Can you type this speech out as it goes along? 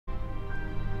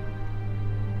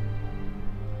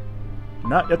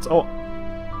Na, jetzt auch.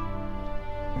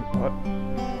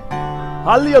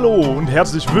 Hallihallo und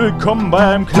herzlich willkommen bei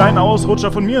einem kleinen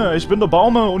Ausrutscher von mir. Ich bin der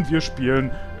Baume und wir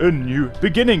spielen A New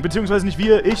Beginning. Beziehungsweise nicht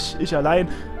wir, ich allein.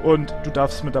 Und du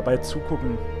darfst mit dabei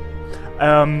zugucken.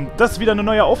 Das ist wieder eine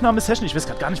neue Aufnahmesession. Ich weiß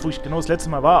gerade gar nicht, wo ich genau das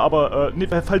letzte Mal war, aber nee,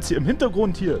 falls hier im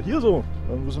Hintergrund hier so,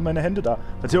 wo sind meine Hände da?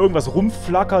 Falls hier irgendwas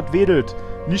rumflackert, wedelt,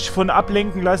 nicht von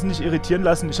ablenken lassen, nicht irritieren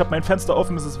lassen. Ich habe mein Fenster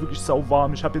offen, es ist wirklich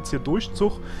sauwarm. Ich habe jetzt hier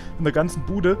Durchzug in der ganzen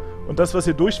Bude und das, was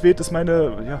hier durchweht, ist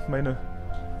meine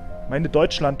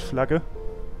Deutschlandflagge.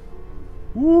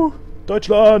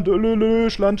 Deutschland,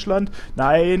 Schland.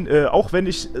 Nein, auch wenn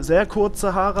ich sehr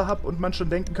kurze Haare habe und man schon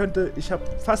denken könnte, ich habe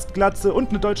fast Glatze und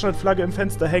eine Deutschlandflagge im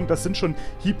Fenster hängt, das sind schon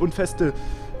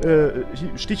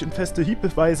stich- und feste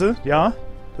Hiebbeweise, ja,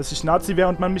 dass ich Nazi wäre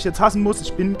und man mich jetzt hassen muss.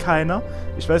 Ich bin keiner.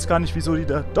 Ich weiß gar nicht, wieso die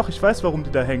da... Doch, ich weiß, warum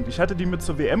die da hängt. Ich hatte die mit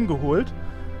zur WM geholt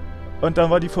und dann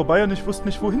war die vorbei und ich wusste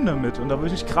nicht, wohin damit. Und da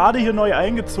bin ich gerade hier neu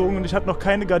eingezogen und ich hatte noch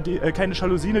keine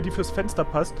Jalousine, die fürs Fenster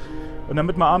passt. Und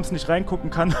damit man abends nicht reingucken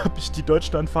kann, habe ich die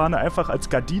Deutschlandfahne einfach als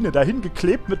Gardine dahin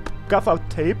geklebt mit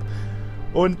Gaffer-Tape.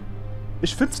 Und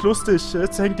ich find's lustig.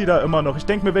 Jetzt hängt die da immer noch. Ich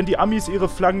denke mir, wenn die Amis ihre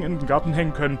Flaggen in den Garten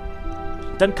hängen können,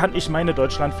 dann kann ich meine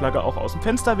Deutschlandflagge auch aus dem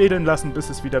Fenster wedeln lassen, bis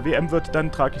es wieder WM wird. Dann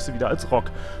trage ich sie wieder als Rock.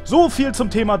 So viel zum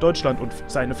Thema Deutschland und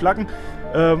seine Flaggen.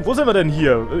 Wo sind wir denn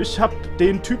hier? Ich habe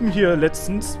den Typen hier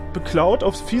letztens beklaut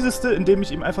aufs Fieseste, indem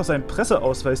ich ihm einfach seinen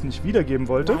Presseausweis nicht wiedergeben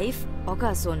wollte. Live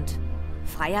Oggersund.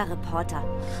 Freier Reporter.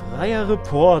 Freier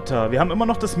Reporter. Wir haben immer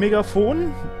noch das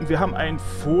Megafon. Wir haben ein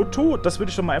Foto. Das würde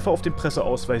ich doch mal einfach auf den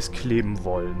Presseausweis kleben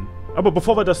wollen. Aber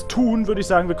bevor wir das tun, würde ich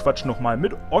sagen, wir quatschen nochmal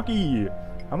mit Oggi.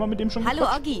 Haben wir mit dem schon Hallo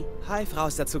Oggi. Hi, Frau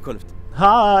aus der Zukunft.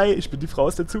 Hi, ich bin die Frau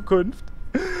aus der Zukunft.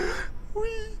 Hui.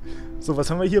 So,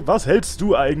 was haben wir hier? Was hältst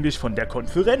du eigentlich von der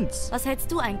Konferenz? Was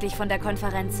hältst du eigentlich von der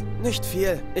Konferenz? Nicht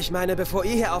viel. Ich meine, bevor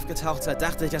ihr hier aufgetaucht seid,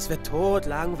 dachte ich, das wird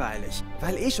totlangweilig.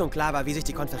 Weil eh schon klar war, wie sich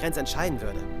die Konferenz entscheiden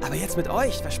würde. Aber jetzt mit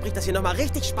euch verspricht das hier nochmal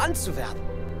richtig spannend zu werden.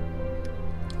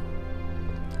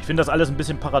 Ich finde das alles ein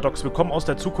bisschen paradox. Wir kommen aus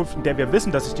der Zukunft, in der wir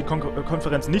wissen, dass sich die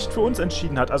Konferenz nicht für uns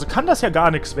entschieden hat. Also kann das ja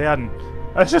gar nichts werden.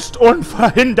 Es ist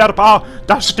unverhinderbar,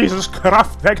 dass dieses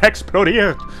Kraftwerk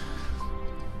explodiert.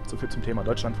 So viel zum Thema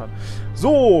Deutschlandfahrt.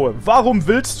 So, warum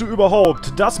willst du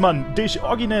überhaupt, dass man dich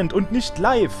Oggi nennt und nicht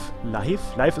Live?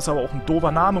 Live ist aber auch ein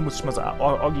doofer Name, muss ich mal sagen.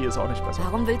 Oggi ist auch nicht besser.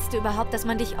 Warum willst du überhaupt, dass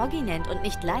man dich Oggi nennt und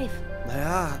nicht Live?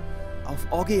 Naja, auf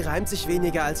Oggi reimt sich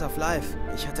weniger als auf Live.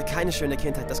 Ich hatte keine schöne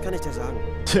Kindheit, das kann ich dir sagen.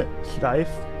 Tja, Live.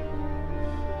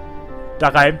 Da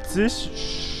reimt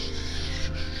sich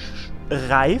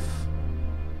Reif.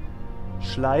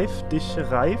 Schleif dich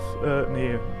reif.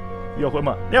 Nee. Wie auch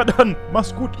immer. Ja, dann,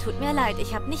 mach's gut. Tut mir leid,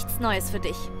 ich habe nichts Neues für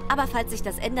dich. Aber falls sich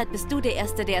das ändert, bist du der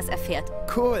Erste, der es erfährt.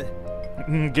 Cool.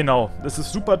 Genau. Es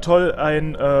ist super toll,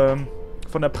 einen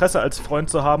von der Presse als Freund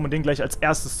zu haben und den gleich als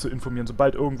erstes zu informieren,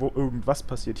 sobald irgendwo irgendwas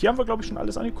passiert. Hier haben wir, glaube ich, schon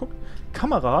alles angeguckt.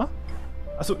 Kamera.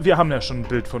 Achso, wir haben ja schon ein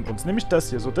Bild von uns. Nämlich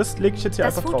das hier. So, das lege ich jetzt hier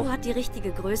einfach drauf. Das Foto hat die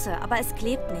richtige Größe, aber es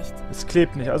klebt nicht. Es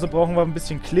klebt nicht. Also brauchen wir ein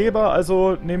bisschen Kleber.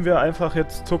 Also nehmen wir einfach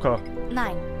jetzt Zucker.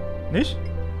 Nein. Nicht?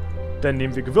 Dann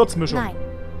nehmen wir Gewürzmischung. Nein.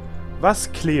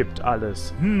 Was klebt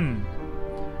alles?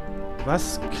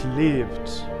 Was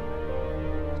klebt?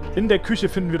 In der Küche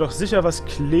finden wir doch sicher was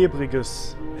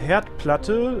Klebriges.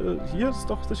 Herdplatte. Hier ist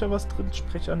doch sicher was drin.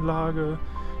 Sprechanlage.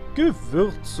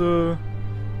 Gewürze.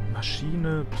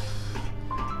 Maschine.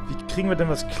 Wie kriegen wir denn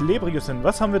was Klebriges hin?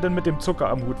 Was haben wir denn mit dem Zucker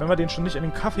am Hut? Wenn wir den schon nicht in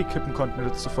den Kaffee kippen konnten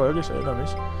letzte Folge. Ich erinnere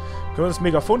mich. Können wir das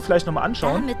Megafon vielleicht nochmal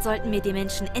anschauen? Damit sollten mir die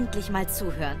Menschen endlich mal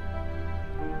zuhören.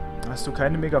 Hast du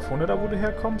keine Megafone da, wo du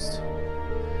herkommst?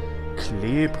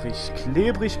 Klebrig.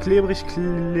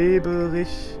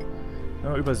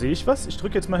 Ja, übersehe ich was? Ich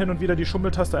drücke jetzt mal hin und wieder die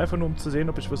Schummeltaste, einfach nur um zu sehen,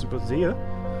 ob ich was übersehe.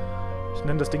 Ich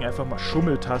nenne das Ding einfach mal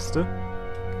Schummeltaste.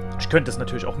 Ich könnte es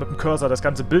natürlich auch mit dem Cursor das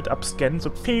ganze Bild abscannen. So.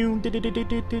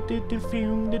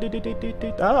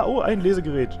 Ah, oh, ein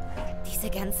Lesegerät.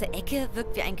 Diese ganze Ecke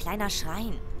wirkt wie ein kleiner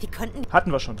Schrein. Wir könnten...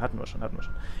 Hatten wir schon.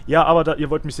 Ja, aber ihr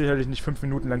wollt mich sicherlich nicht 5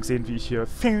 Minuten lang sehen, wie ich hier...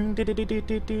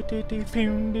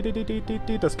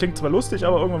 Das klingt zwar lustig,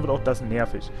 aber irgendwann wird auch das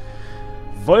nervig.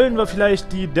 Wollen wir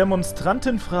vielleicht die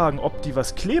Demonstrantin fragen, ob die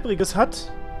was Klebriges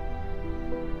hat?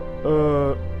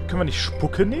 Können wir nicht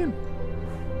Spucke nehmen?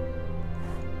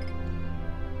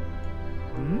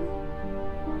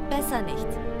 Besser nicht.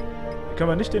 Können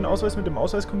wir nicht den Ausweis mit dem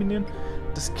Ausweis kombinieren?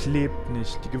 Das klebt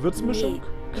nicht. Die Gewürzmischung?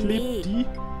 Klebt die?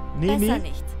 Nee, Besser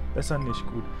nicht. Besser nicht,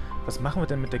 gut. Was machen wir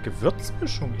denn mit der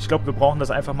Gewürzmischung? Ich glaube, wir brauchen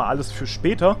das einfach mal alles für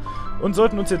später und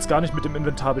sollten uns jetzt gar nicht mit dem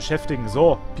Inventar beschäftigen.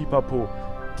 So, pipapo.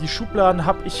 Die Schubladen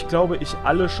habe ich, glaube ich,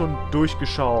 alle schon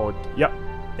durchgeschaut. Ja,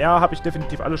 Ja, habe ich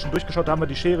definitiv alle schon durchgeschaut. Da haben wir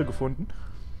die Schere gefunden.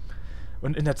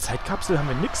 Und in der Zeitkapsel haben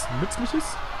wir nichts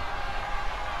Nützliches.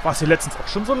 War es hier letztens auch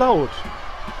schon so laut?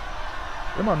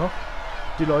 Immer noch.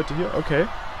 Die Leute hier, okay.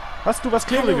 Hast du was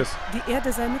Klebriges? Hallo, die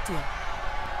Erde sei mit dir.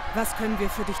 Was können wir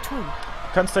für dich tun?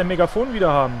 Kannst dein Megafon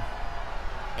wieder haben.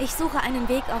 Ich suche einen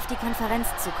Weg, auf die Konferenz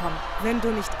zu kommen. Wenn du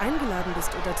nicht eingeladen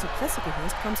bist oder zur Presse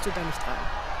gehörst, kommst du da nicht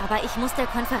rein. Aber ich muss der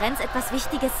Konferenz etwas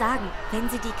Wichtiges sagen. Wenn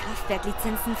sie die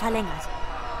Kraftwerklizenzen verlängert,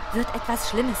 wird etwas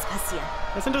Schlimmes passieren.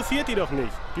 Das interessiert die doch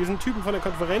nicht. Diesen Typen von der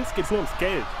Konferenz geht's nur ums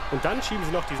Geld. Und dann schieben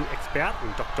sie noch diesen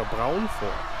Experten, Dr. Braun, vor,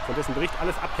 von dessen Bericht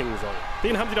alles abhängen soll.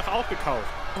 Den haben sie doch auch gekauft.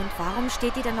 Und warum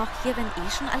steht die dann noch hier, wenn eh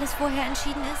schon alles vorher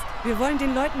entschieden ist? Wir wollen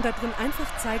den Leuten da drin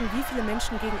einfach zeigen, wie viele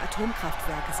Menschen gegen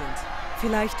Atomkraftwerke sind.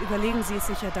 Vielleicht überlegen sie es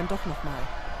sich ja dann doch nochmal.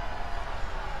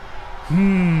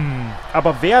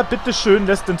 Aber wer bitteschön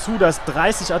lässt denn zu, dass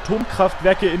 30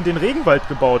 Atomkraftwerke in den Regenwald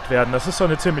gebaut werden? Das ist doch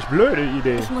eine ziemlich blöde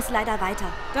Idee. Ich muss leider weiter.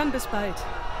 Dann bis bald.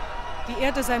 Die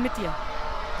Erde sei mit dir.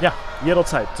 Ja,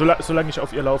 jederzeit, solange ich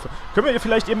auf ihr laufe. Können wir ihr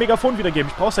vielleicht ihr Megafon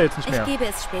wiedergeben? Ich brauch's ja jetzt nicht mehr. Ich gebe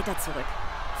es später zurück.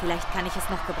 Vielleicht kann ich es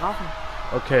noch gebrauchen.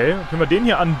 Okay, können wir den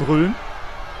hier anbrüllen?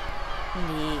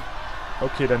 Nee.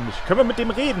 Okay, dann nicht. Können wir mit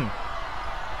dem reden?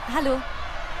 Hallo.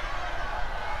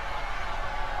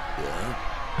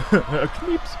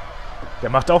 Knieps. Der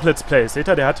macht auch Let's Plays. Seht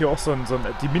ihr, der hat hier auch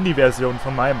die Mini-Version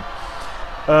von meinem.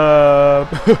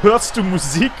 Hörst du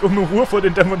Musik, um Ruhe vor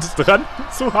den Demonstranten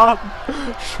zu haben?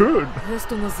 Schön. Hörst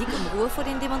du Musik, um Ruhe vor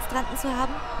den Demonstranten zu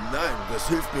haben? Nein, das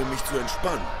hilft mir, mich zu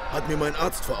entspannen. Hat mir mein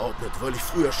Arzt verordnet, weil ich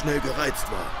früher schnell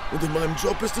gereizt war. Und in meinem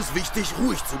Job ist es wichtig,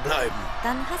 ruhig zu bleiben.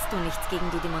 Dann hast du nichts gegen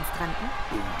die Demonstranten?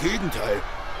 Im Gegenteil.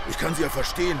 Ich kann sie ja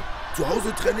verstehen. Zu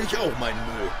Hause trenne ich auch meinen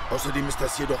Müll. Außerdem ist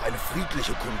das hier doch eine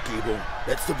friedliche Kundgebung.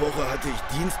 Letzte Woche hatte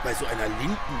ich Dienst bei so einer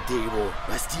linken Demo.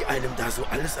 Was die einem da so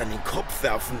alles an den Kopf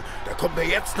werfen, da kommt mir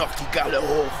jetzt noch die Galle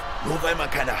hoch. Nur weil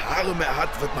man keine Haare mehr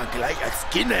hat, wird man gleich als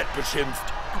Skinhead beschimpft.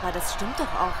 Aber das stimmt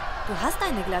doch auch. Du hast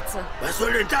eine Glatze. Was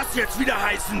soll denn das jetzt wieder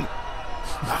heißen?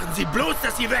 Machen Sie bloß,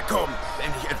 dass Sie wegkommen.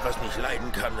 Wenn ich etwas nicht leiden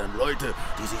kann, dann Leute,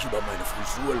 die sich über meine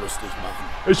Frisur lustig machen.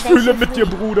 Ich fühle mit dir,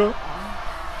 Bruder.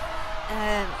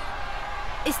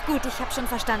 Ist gut, ich hab schon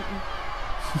verstanden.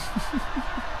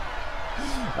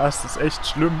 Das ist echt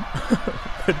schlimm,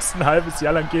 wenn es ein halbes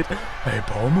Jahr lang geht. Hey,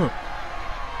 Baume.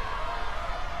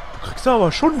 Du kriegst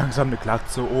aber schon langsam eine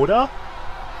Glatze, oder?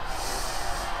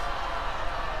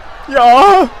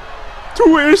 Ja,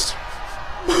 tu ich.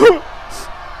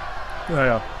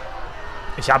 Naja.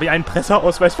 Ich habe hier einen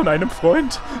Presseausweis von einem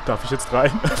Freund. Darf ich jetzt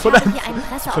rein? Von einem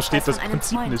Presseausweis versteht das von einem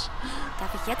Prinzip Freund. nicht. Darf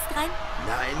ich jetzt rein?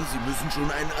 Nein, Sie müssen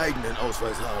schon einen eigenen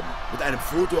Ausweis haben. Mit einem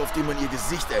Foto, auf dem man Ihr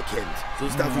Gesicht erkennt.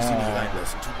 Sonst darf ich Sie nicht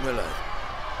reinlassen. Tut mir leid.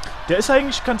 Der ist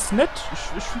eigentlich ganz nett.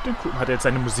 Ich finde den cool. Hat er jetzt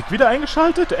seine Musik wieder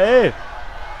eingeschaltet? Ey!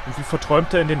 Und wie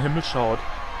verträumt er in den Himmel schaut.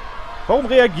 Warum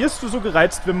reagierst du so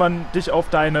gereizt, wenn man dich auf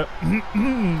deine...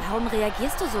 Warum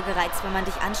reagierst du so gereizt, wenn man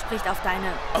dich anspricht auf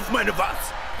deine... Auf meine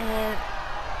was?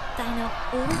 Deine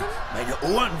Ohren? Meine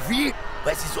Ohren? Wie?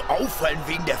 Weil sie so auffallen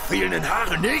wegen der fehlenden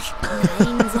Haare, nicht?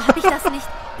 Nein, so habe ich das nicht.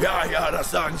 Ja,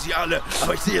 das sagen sie alle.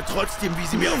 Aber ich sehe trotzdem, wie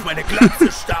sie mir auf meine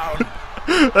Glatze starren.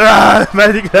 Ah,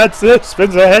 meine Glatze, ich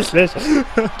bin so hässlich.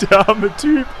 Der arme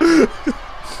Typ.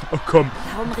 Oh komm,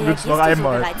 Warum du willst reagierst noch du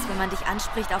einmal. so gereizt, wenn man dich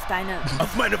anspricht auf deine...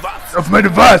 Auf meine was? Auf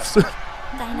meine was?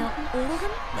 Deine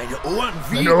Ohren? Meine Ohren?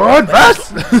 Wie? Meine Ohren?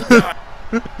 Was?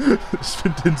 Ich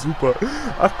finde den super.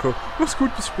 Ach komm, mach's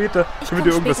gut, bis später. Ich Können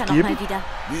wir dir komme irgendwas später geben? nochmal wieder.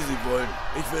 Wie Sie wollen.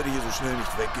 Ich werde hier so schnell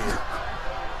nicht weggehen.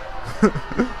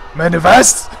 Meine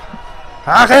was?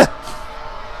 Haare?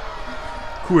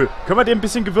 Cool. Können wir dir ein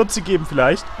bisschen Gewürze geben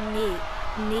vielleicht? Nee.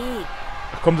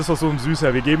 Ach komm, das ist doch so ein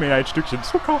Süßer. Wir geben ihm ein Stückchen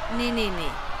Zucker. Nee.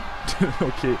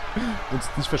 Okay. Uns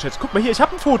nicht verschätzt. Guck mal hier, ich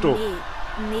habe ein Foto.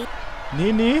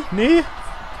 Nee. Nee.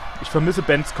 Ich vermisse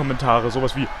Bens Kommentare.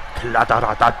 Sowas wie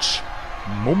Kladderadatsch.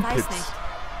 Mumpitz. Weiß nicht.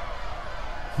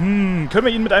 Können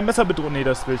wir ihn mit einem Messer bedrohen? Nee,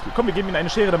 das will ich nicht. Komm, wir geben ihm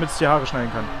eine Schere, damit es die Haare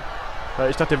schneiden kann.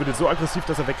 Weil ich dachte, der würde so aggressiv,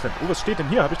 dass er wegrennt. Oh, was steht denn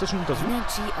hier? Habe ich das schon untersucht?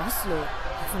 Energy Oslo.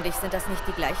 Hoffentlich sind das nicht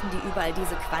die gleichen, die überall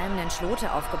diese qualmenden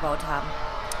Schlote aufgebaut haben.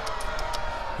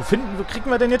 Wo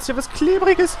kriegen wir denn jetzt hier was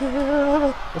Klebriges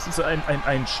her? Das ist ein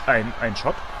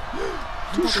Schott?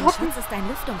 Du Hinter dem Schotten? Schutz ist ein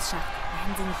Lüftungsschacht.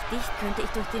 Wären sie nicht dicht, könnte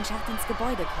ich durch den Schacht ins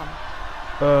Gebäude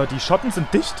kommen. Die Schotten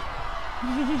sind dicht?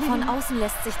 Von außen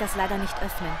lässt sich das leider nicht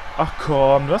öffnen. Ach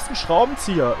komm, du hast einen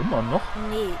Schraubenzieher. Immer noch?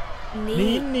 Nee.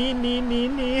 Nee,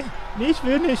 ich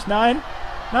will nicht. Nein.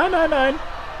 Nein.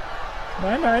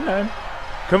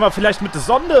 Können wir vielleicht mit der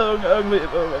Sonde irgendwie...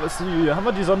 haben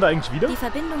wir die Sonde eigentlich wieder? Die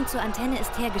Verbindung zur Antenne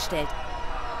ist hergestellt.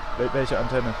 Welche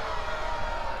Antenne?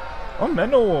 Oh,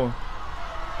 Menno.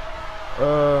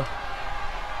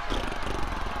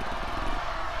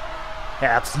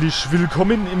 Herzlich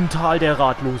willkommen im Tal der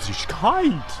Ratlosigkeit.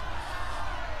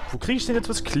 Wo kriege ich denn jetzt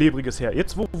was Klebriges her?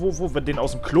 Jetzt, wo wir den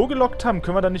aus dem Klo gelockt haben,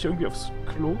 können wir dann nicht irgendwie aufs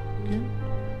Klo gehen?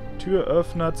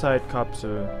 Türöffner,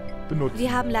 Zeitkapsel. Benutzen.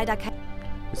 Wir haben leider kein...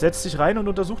 Setzt dich rein und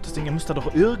untersucht das Ding. Ihr müsst da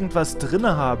doch irgendwas drin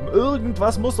haben.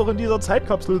 Irgendwas muss doch in dieser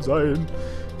Zeitkapsel sein.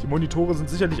 Die Monitore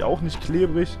sind sicherlich auch nicht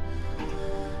klebrig.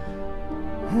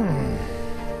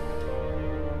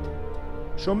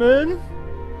 Schummeln?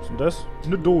 Was ist denn das?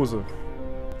 Eine Dose.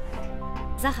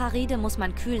 Saccharide muss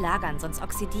man kühl lagern, sonst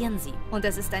oxidieren sie. Und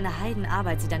es ist eine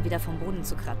Heidenarbeit, sie dann wieder vom Boden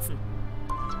zu kratzen.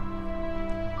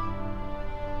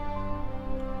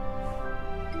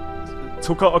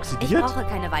 Zucker oxidiert? Ich brauche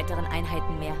keine weiteren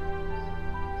Einheiten mehr.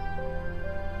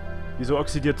 Wieso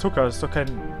oxidiert Zucker? Das ist doch kein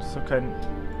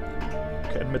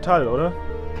Metall, oder?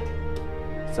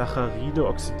 Saccharide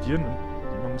oxidieren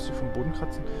und man muss sie vom Boden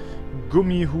kratzen.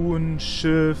 Gummihuhn,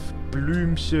 Schiff,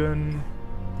 Blümchen.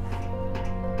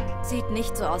 Sieht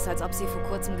nicht so aus, als ob sie vor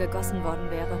kurzem gegossen worden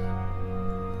wäre.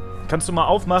 Kannst du mal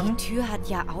aufmachen? Die Tür hat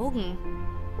ja Augen.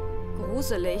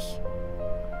 Gruselig.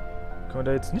 Können wir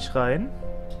da jetzt nicht rein?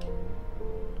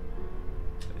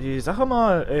 Ey, sag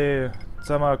mal, ey.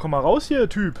 Sag mal, komm mal raus hier,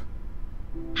 Typ.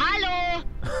 Hallo!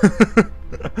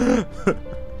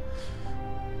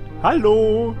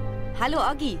 Hallo! Hallo,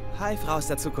 Oggi. Hi, Frau aus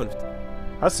der Zukunft.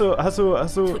 Hast du...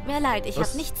 Tut mir leid, ich habe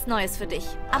nichts Neues für dich.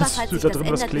 Aber Hast falls du sich da das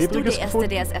drin was ändert, bist du der Klebriges Erste, gefunden?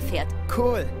 der es erfährt.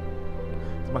 Cool.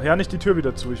 Mach ja nicht die Tür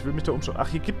wieder zu. Ich will mich da umschauen. Ach,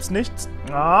 hier gibt's nichts.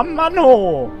 Ah,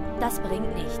 Manno! Das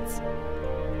bringt nichts.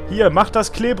 Hier, mach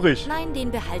das klebrig. Nein, den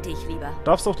behalte ich lieber.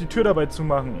 Darfst auch die Tür dabei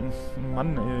zumachen.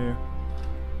 Mann,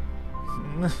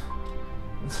 ey.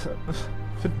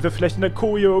 Finden wir vielleicht in der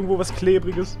Koje irgendwo was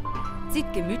Klebriges?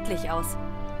 Sieht gemütlich aus.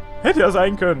 Hätte ja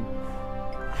sein können.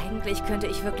 Eigentlich könnte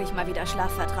ich wirklich mal wieder Schlaf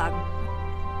vertragen.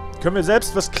 Können wir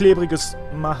selbst was Klebriges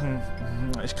machen?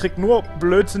 Ich krieg nur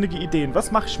blödsinnige Ideen.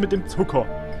 Was mache ich mit dem Zucker?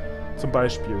 Zum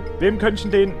Beispiel. Wem könnte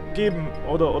ich den geben?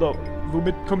 Oder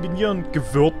womit kombinieren?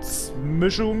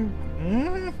 Gewürzmischung?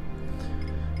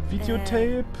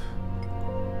 Videotape?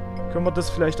 Können wir das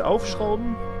vielleicht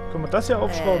aufschrauben? Können wir das hier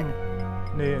aufschrauben?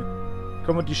 Nee.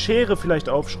 Können wir die Schere vielleicht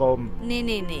aufschrauben? Nee.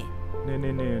 Nee.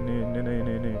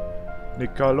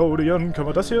 Nickelodeon, können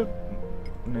wir das hier?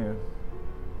 Nee.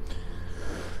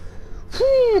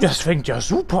 Das fängt ja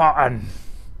super an.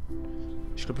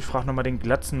 Ich glaube, ich frage nochmal den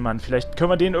Glatzenmann. Vielleicht können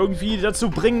wir den irgendwie dazu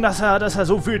bringen, dass er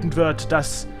so wütend wird,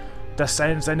 dass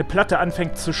seine Platte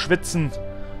anfängt zu schwitzen.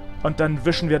 Und dann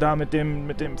wischen wir da mit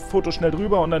dem Foto schnell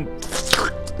drüber und dann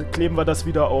kleben wir das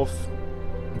wieder auf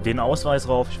den Ausweis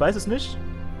rauf. Ich weiß es nicht.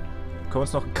 Können wir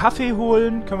uns noch einen Kaffee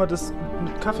holen? Können wir das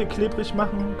mit Kaffee klebrig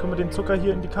machen? Können wir den Zucker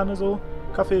hier in die Kanne so?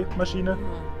 Kaffeemaschine.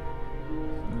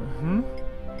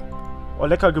 Oh,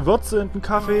 lecker Gewürze in den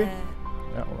Kaffee.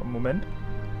 Ja, Moment.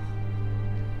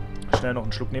 Schnell noch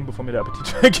einen Schluck nehmen, bevor mir der Appetit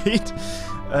vergeht.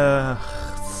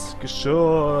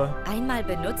 Geschirr. Einmal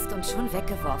benutzt und schon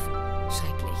weggeworfen.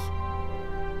 Schrecklich.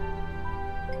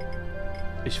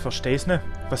 Ich versteh's nicht.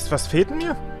 Was fehlt denn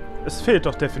mir? Es fehlt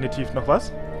doch definitiv noch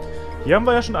was. Hier haben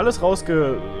wir ja schon alles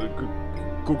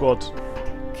rausgeguggert.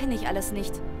 Kenne ich alles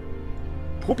nicht.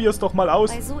 Probier's doch mal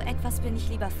aus. Bei so etwas bin ich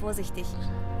lieber vorsichtig.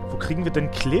 Wo kriegen wir denn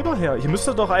Kleber her? Hier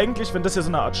müsste doch eigentlich, wenn das hier so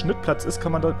eine Art Schnittplatz ist,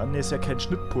 kann man da... Ah, ne, ist ja kein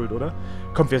Schnittpult, oder?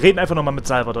 Komm, wir reden einfach nochmal mit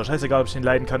Salvador. Scheißegal, ob ich den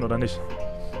leiden kann oder nicht.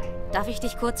 Darf ich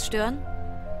dich kurz stören?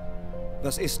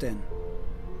 Was ist denn?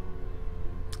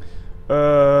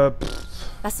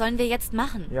 Was sollen wir jetzt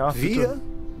machen? Ja, bitte. Wir?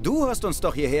 Du hast uns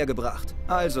doch hierher gebracht.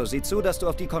 Also, sieh zu, dass du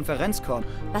auf die Konferenz kommst.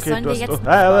 Was Okay, sollen wir jetzt...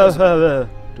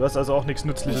 du hast also auch nichts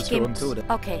Nützliches für uns.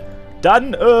 Okay.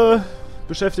 Dann,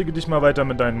 beschäftige dich mal weiter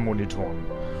mit deinen Monitoren.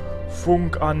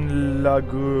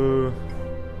 Funkanlage...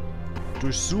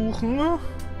 Durchsuchen?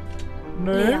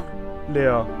 Nee.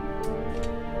 Leer.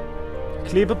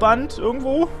 Klebeband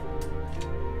irgendwo?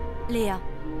 Leer.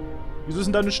 Wieso ist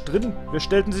denn da nicht drin? Wer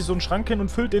stellt denn sich so einen Schrank hin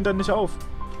und füllt den dann nicht auf?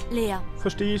 Leer.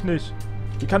 Verstehe ich nicht.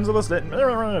 Wie kann sowas... Da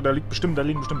liegen bestimmt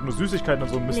nur Süßigkeiten und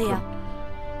so ein Mist Leer.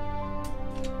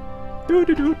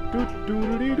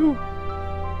 drin.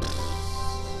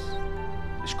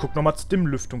 Ich guck nochmal zu dem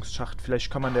Lüftungsschacht.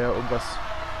 Vielleicht kann man da ja irgendwas...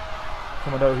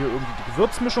 Kann man da hier irgendwie die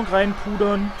Gewürzmischung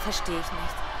reinpudern? Verstehe ich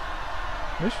nicht.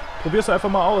 Nicht? Probier's einfach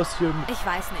mal aus. Hier. Ich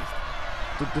weiß nicht.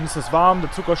 Dann ist es warm,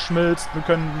 der Zucker schmilzt, wir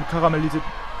können karamellisieren.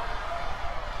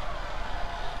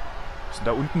 Was ist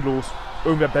denn da unten los?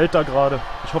 Irgendwer bellt da gerade.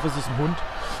 Ich hoffe, es ist ein Hund.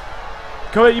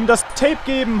 Können wir ihm das Tape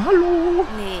geben? Hallo?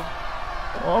 Nee.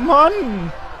 Oh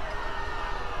Mann!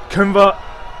 Können wir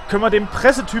dem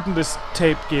Pressetypen das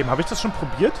Tape geben? Habe ich das schon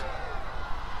probiert?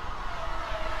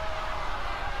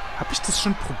 Habe ich das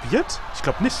schon probiert? Ich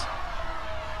glaube nicht.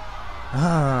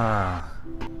 Ah.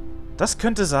 Das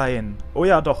könnte sein. Oh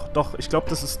ja, doch. Ich glaube,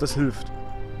 das hilft.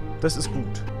 Das ist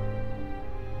gut.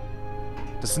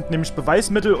 Das sind nämlich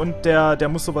Beweismittel und der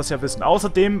muss sowas ja wissen.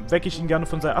 Außerdem wecke ich ihn gerne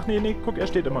von seinem... Ach nee, guck, er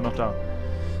steht immer noch da.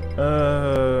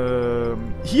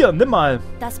 Hier, nimm mal.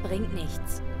 Das bringt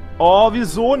nichts. Oh,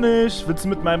 wieso nicht? Willst du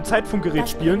mit meinem Zeitfunkgerät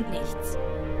spielen? Das bringt nichts.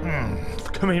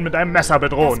 Können wir ihn mit einem Messer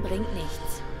bedrohen? Das bringt nichts.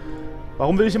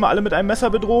 Warum will ich immer alle mit einem Messer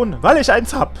bedrohen? Weil ich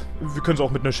eins hab. Wir können es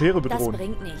auch mit einer Schere bedrohen. Das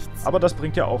bringt nichts. Aber das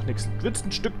bringt ja auch nichts. Willst du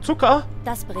ein Stück Zucker?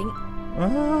 Das bringt...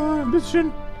 Ein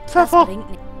bisschen Pfeffer. Das bringt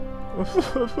nichts.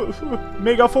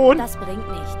 Megafon. Das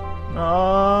bringt nichts.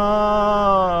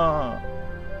 Ah.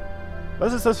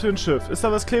 Was ist das für ein Schiff? Ist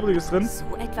da was Klebriges drin? So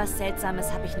etwas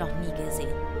Seltsames habe ich noch nie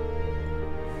gesehen.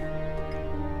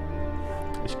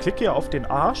 Ich klicke hier auf den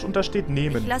Arsch und da steht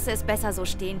nehmen. Ich lasse es besser so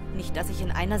stehen. Nicht, dass ich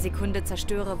in einer Sekunde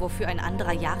zerstöre, wofür ein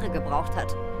anderer Jahre gebraucht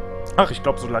hat. Ach, ich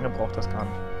glaube, so lange braucht das gar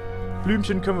nicht.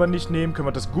 Blümchen können wir nicht nehmen. Können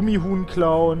wir das Gummihuhn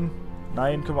klauen?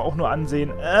 Nein, können wir auch nur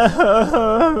ansehen.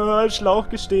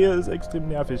 Schlauchgestehe ist extrem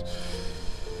nervig.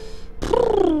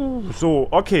 So,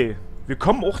 okay. Wir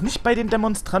kommen auch nicht bei den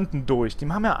Demonstranten durch. Die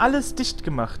haben ja alles dicht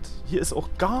gemacht. Hier ist auch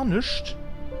gar nichts.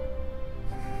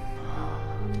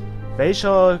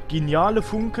 Welcher geniale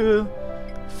Funke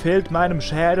fehlt meinem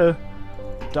Schädel,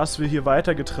 dass wir hier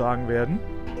weitergetragen werden?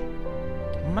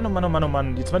 Mann, oh Mann, oh Mann, oh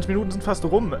Mann. Die 20 Minuten sind fast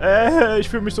rum. Ich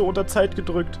fühle mich so unter Zeit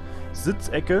gedrückt.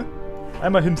 Sitzecke.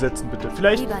 Einmal hinsetzen, bitte.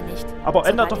 Vielleicht... Lieber nicht. Aber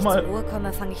ändert doch mal... Sobald ich zur Ruhe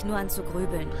komme, fange ich nur an zu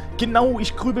grübeln. Genau,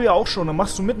 ich grübel ja auch schon. Dann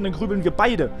machst du mitten, dann grübeln wir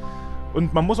beide.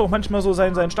 Und man muss auch manchmal so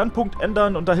seinen Standpunkt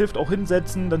ändern und da hilft auch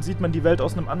hinsetzen. Dann sieht man die Welt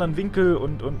aus einem anderen Winkel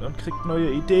und kriegt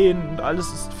neue Ideen und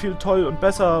alles ist viel toll und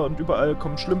besser und überall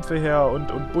kommen Schlümpfe her und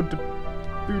bunte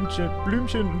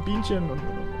Blümchen und Bienchen und...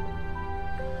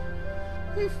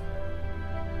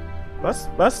 Was?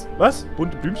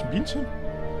 Bunte Blümchen, Bienchen?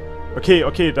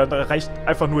 Okay, dann reicht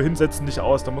einfach nur hinsetzen nicht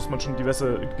aus. Da muss man schon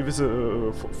gewisse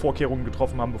Vorkehrungen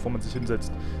getroffen haben, bevor man sich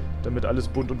hinsetzt. Damit alles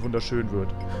bunt und wunderschön wird.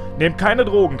 Nehmt keine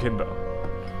Drogen, Kinder.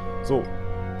 So.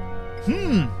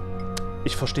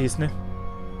 Ich versteh's nicht.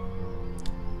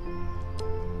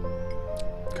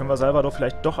 Können wir Salvador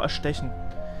vielleicht doch erstechen?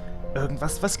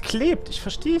 Irgendwas, was klebt. Ich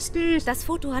versteh's nicht. Das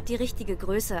Foto hat die richtige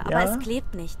Größe, aber Ja? es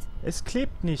klebt nicht. Es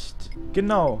klebt nicht.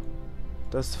 Genau.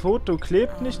 Das Foto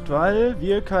klebt nicht, weil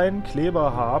wir keinen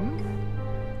Kleber haben.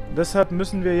 Deshalb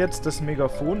müssen wir jetzt das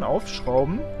Megafon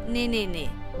aufschrauben. Nee.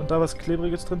 Und da was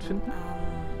Klebriges drin finden.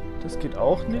 Das geht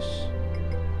auch nicht.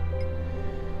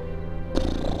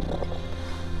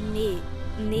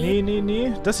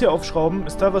 Nee. Das hier aufschrauben.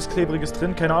 Ist da was Klebriges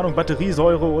drin? Keine Ahnung,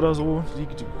 Batteriesäure oder so. Ich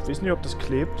weiß nicht, ob das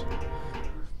klebt.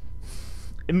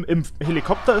 Im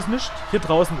Helikopter ist nichts. Hier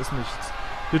draußen ist nichts.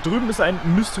 Hier drüben ist ein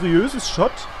mysteriöses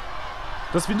Shot,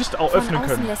 das wir nicht auch öffnen können.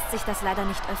 Von außen lässt sich das leider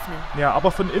nicht öffnen. Ja,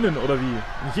 aber von innen, oder wie?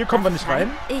 Hier kommen wir nicht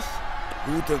rein?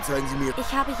 Gut, dann zeigen Sie mir...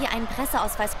 Ich habe hier einen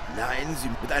Presseausweis. Nein, Sie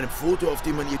mit einem Foto, auf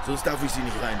dem man ihr... Sonst darf ich Sie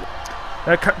nicht rein.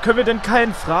 Ja, können wir denn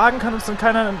keinen fragen? Kann uns denn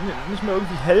keiner nicht mehr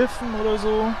irgendwie helfen oder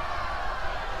so?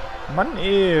 Mann,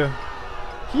 ey.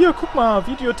 Hier, guck mal,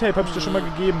 Videotape habe ich dir schon mal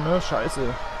gegeben, ne? Scheiße.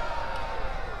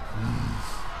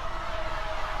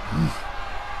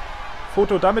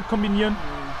 Foto damit kombinieren.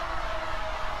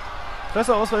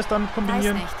 Presseausweis damit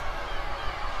kombinieren. Weiß nicht.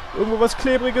 Irgendwo was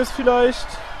Klebriges vielleicht.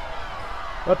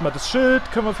 Warte mal, das Schild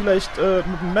können wir vielleicht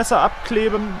mit dem Messer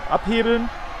abhebeln.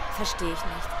 Verstehe ich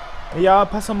nicht. Ja,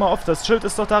 pass doch mal auf, das Schild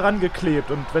ist doch daran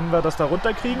geklebt. Und wenn wir das da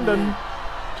runterkriegen, dann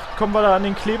kommen wir da an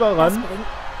den Kleber ran.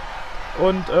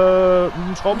 Und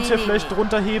einen Schraubenzieher vielleicht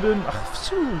runterhebeln. Ach,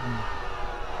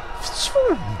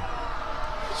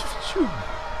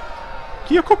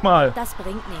 hier, guck mal. Das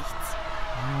bringt nichts.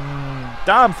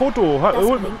 Da, ein Foto. Das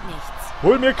bringt nichts.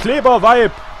 Hol mir Kleber,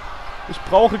 Weib. Ich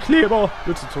brauche Kleber.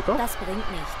 Willst du Zucker? Das bringt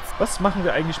nichts. Was machen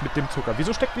wir eigentlich mit dem Zucker?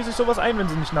 Wieso steckt die sich sowas ein, wenn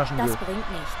sie nicht naschen will? Das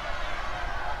bringt nichts.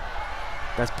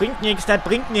 Das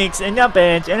bringt nichts. In der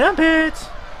Bett.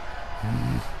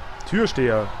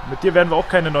 Türsteher. Mit dir werden wir auch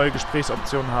keine neue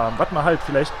Gesprächsoption haben. Warte mal halt,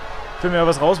 vielleicht finden wir ja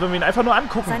was raus, wenn wir ihn einfach nur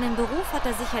angucken. Seinen Beruf hat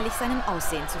er sicherlich seinem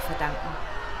Aussehen zu verdanken.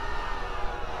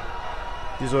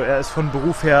 Wieso? Er ist von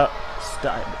Beruf her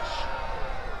stylisch.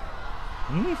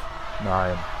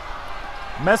 Nein.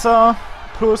 Messer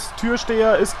plus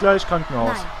Türsteher ist gleich Krankenhaus.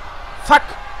 Nein. Fuck!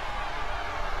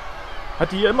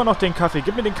 Hat die hier immer noch den Kaffee?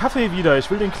 Gib mir den Kaffee wieder.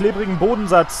 Ich will den klebrigen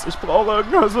Bodensatz. Ich brauche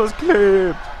irgendwas, was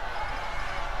klebt.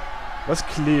 Was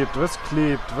klebt?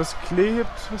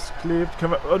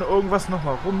 Können wir an irgendwas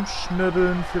nochmal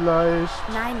rumschnibbeln vielleicht?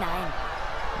 Nein.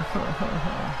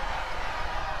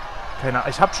 Keine Ahnung.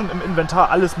 Ich habe schon im Inventar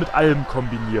alles mit allem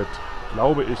kombiniert.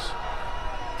 Glaube ich.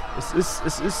 Es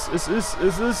ist.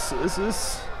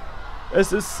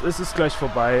 Es ist gleich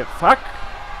vorbei. Fuck.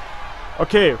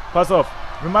 Okay, pass auf.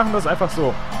 Wir machen das einfach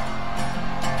so.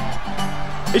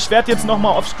 Ich werde jetzt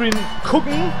nochmal offscreen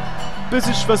gucken, bis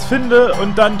ich was finde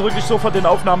und dann drücke ich sofort den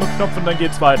Aufnahmeknopf und dann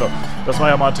geht's weiter. Das war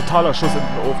ja mal ein totaler Schuss in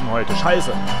den Ofen heute.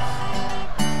 Scheiße.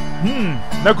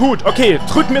 Na gut, okay.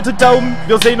 Drückt mir den Daumen.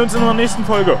 Wir sehen uns in der nächsten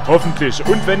Folge. Hoffentlich.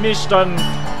 Und wenn nicht, dann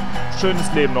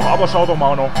schönes Leben noch. Aber schaut doch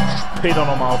mal noch später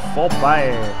nochmal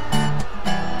vorbei.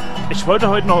 Ich wollte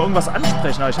heute noch irgendwas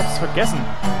ansprechen, aber ich hab's vergessen.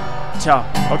 Tja,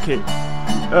 okay.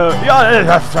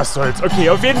 Was soll's. Okay,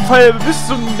 auf jeden Fall bis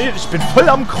zum... Ich bin voll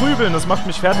am Krübeln, das macht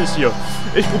mich fertig hier.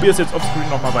 Ich probiere es jetzt offscreen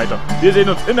nochmal weiter. Wir sehen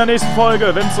uns in der nächsten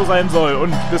Folge, wenn es so sein soll.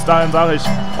 Und bis dahin sage ich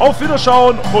auf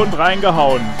Wiederschauen und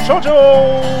reingehauen. Ciao,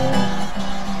 ciao!